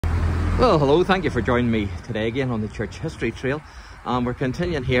Well, hello, thank you for joining me today again on the Church History Trail. We're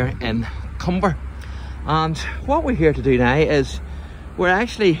continuing here in COMBER, and what we're here to do now is we're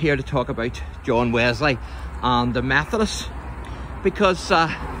actually here to talk about John Wesley and the Methodists, because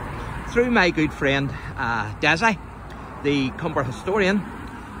through my good friend Desi, the COMBER historian,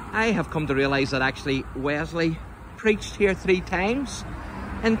 I have come to realise that actually Wesley preached here 3 times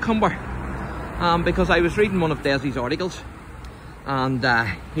in COMBER, because I was reading one of Desi's articles and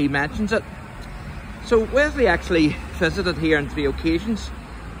he mentions it. So Wesley actually visited here on 3 occasions,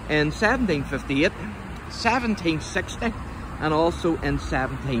 in 1758, 1760 and also in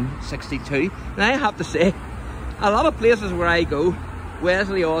 1762. And I have to say, a lot of places where I go,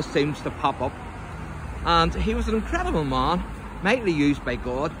 Wesley always seems to pop up, and he was an incredible man, mightily used by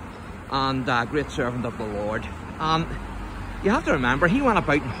God, and a great servant of the Lord. And you have to remember, he went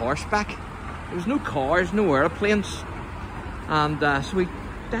about on horseback. There was no cars, no aeroplanes. And so he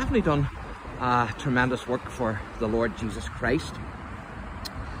definitely done tremendous work for the Lord Jesus Christ.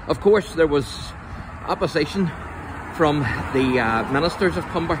 Of course, there was opposition from the ministers of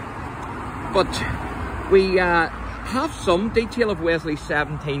COMBER, but we have some detail of Wesley's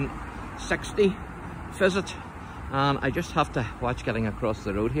 1760 visit, and I just have to watch getting across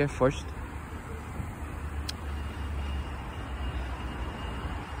the road here first.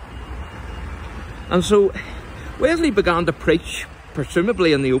 And so Wesley began to preach,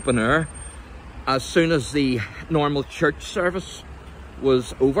 presumably in the open air, as soon as the normal church service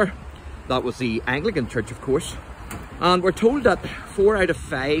was over. That was the Anglican church, of course. And we're told that 4 out of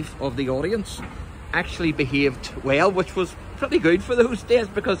 5 of the audience actually behaved well, which was pretty good for those days,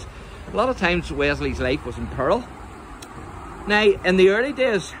 because a lot of times Wesley's life was in peril. Now, in the early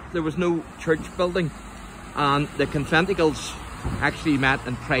days, there was no church building, and the conventicles actually met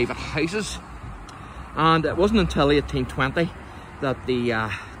in private houses. And it wasn't until 1820 that the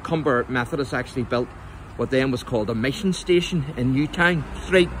COMBER Methodists actually built what then was called a mission station in Newtown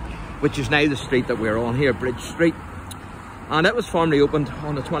Street, which is now the street that we're on here, Bridge Street. And it was formally opened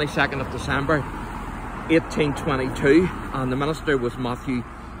on the 22nd of December 1822, and the minister was Matthew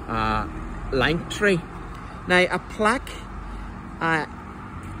Langtry. Now, a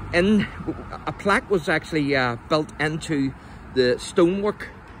plaque was actually built into the stonework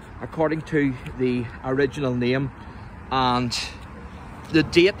according to the original name, and the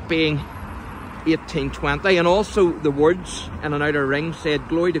date being 1820, and also the words in an outer ring said,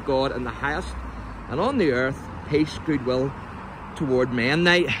 "Glory to God in the highest, and on the earth peace, goodwill toward men."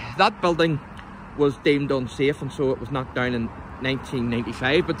 Now, that building was deemed unsafe, and so it was knocked down in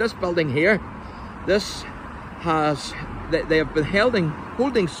 1995. But this building here, this has, they have been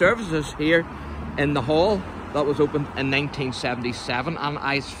holding services here in the hall that was opened in 1977, and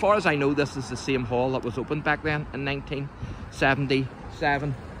as far as I know, this is the same hall that was opened back then in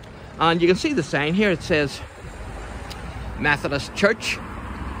 1977. And you can see the sign here. It says Methodist Church.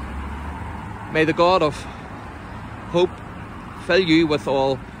 May the God of hope fill you with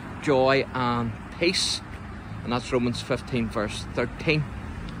all joy and peace. And that's Romans 15 verse 13.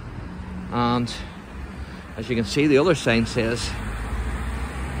 And as you can see, the other sign says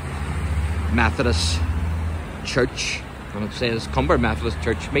Methodist Church, and it says COMBER Methodist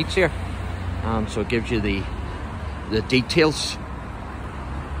Church meets here, and so it gives you the details.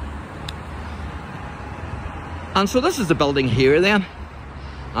 And so this is the building here then.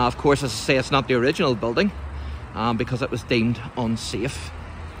 Of course, as I say, it's not the original building, because it was deemed unsafe,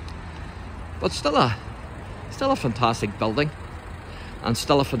 but still a fantastic building, and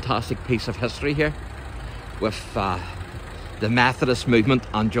still a fantastic piece of history here with the Methodist movement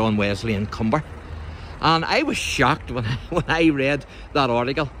and John Wesley and COMBER. And I was shocked when I read that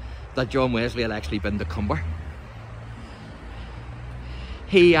article that John Wesley had actually been to COMBER.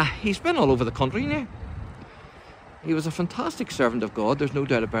 He's been all over the country now. He was a fantastic servant of God, there's no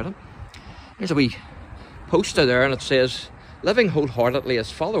doubt about it. There's a wee poster there, and it says, "Living wholeheartedly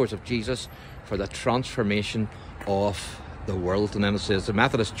as followers of Jesus for the transformation of the world." And then it says the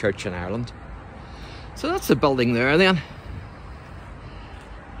Methodist Church in Ireland. So that's the building there then.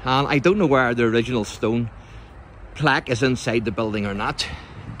 And I don't know where the original stone plaque is inside the building or not.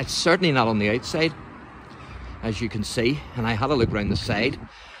 It's certainly not on the outside, as you can see. And I had a look around the side,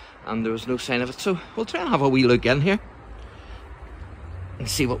 and there was no sign of it. So we'll try and have a wee look in here and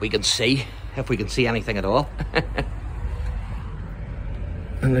see what we can see, if we can see anything at all.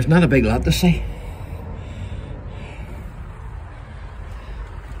 And there's not a big lot to see.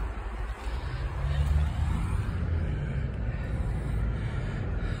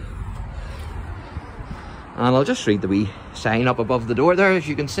 And I'll just read the wee sign up above the door there, as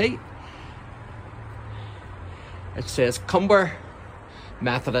you can see. It says COMBER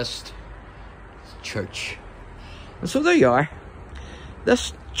Methodist church. And so there you are.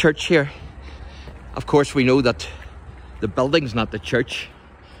 This church here, of course we know that the building's not the church.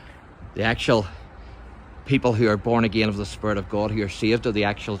 The actual people who are born again of the Spirit of God, who are saved, are the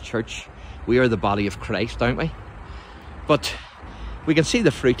actual church. We are the body of Christ, aren't we? But we can see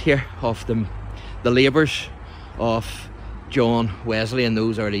the fruit here of the labours of John Wesley in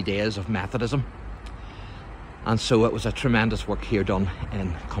those early days of Methodism. And so it was a tremendous work here done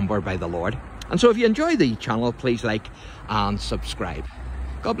in Comber by the Lord. And so if you enjoy the channel, please like and subscribe.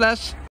 God bless.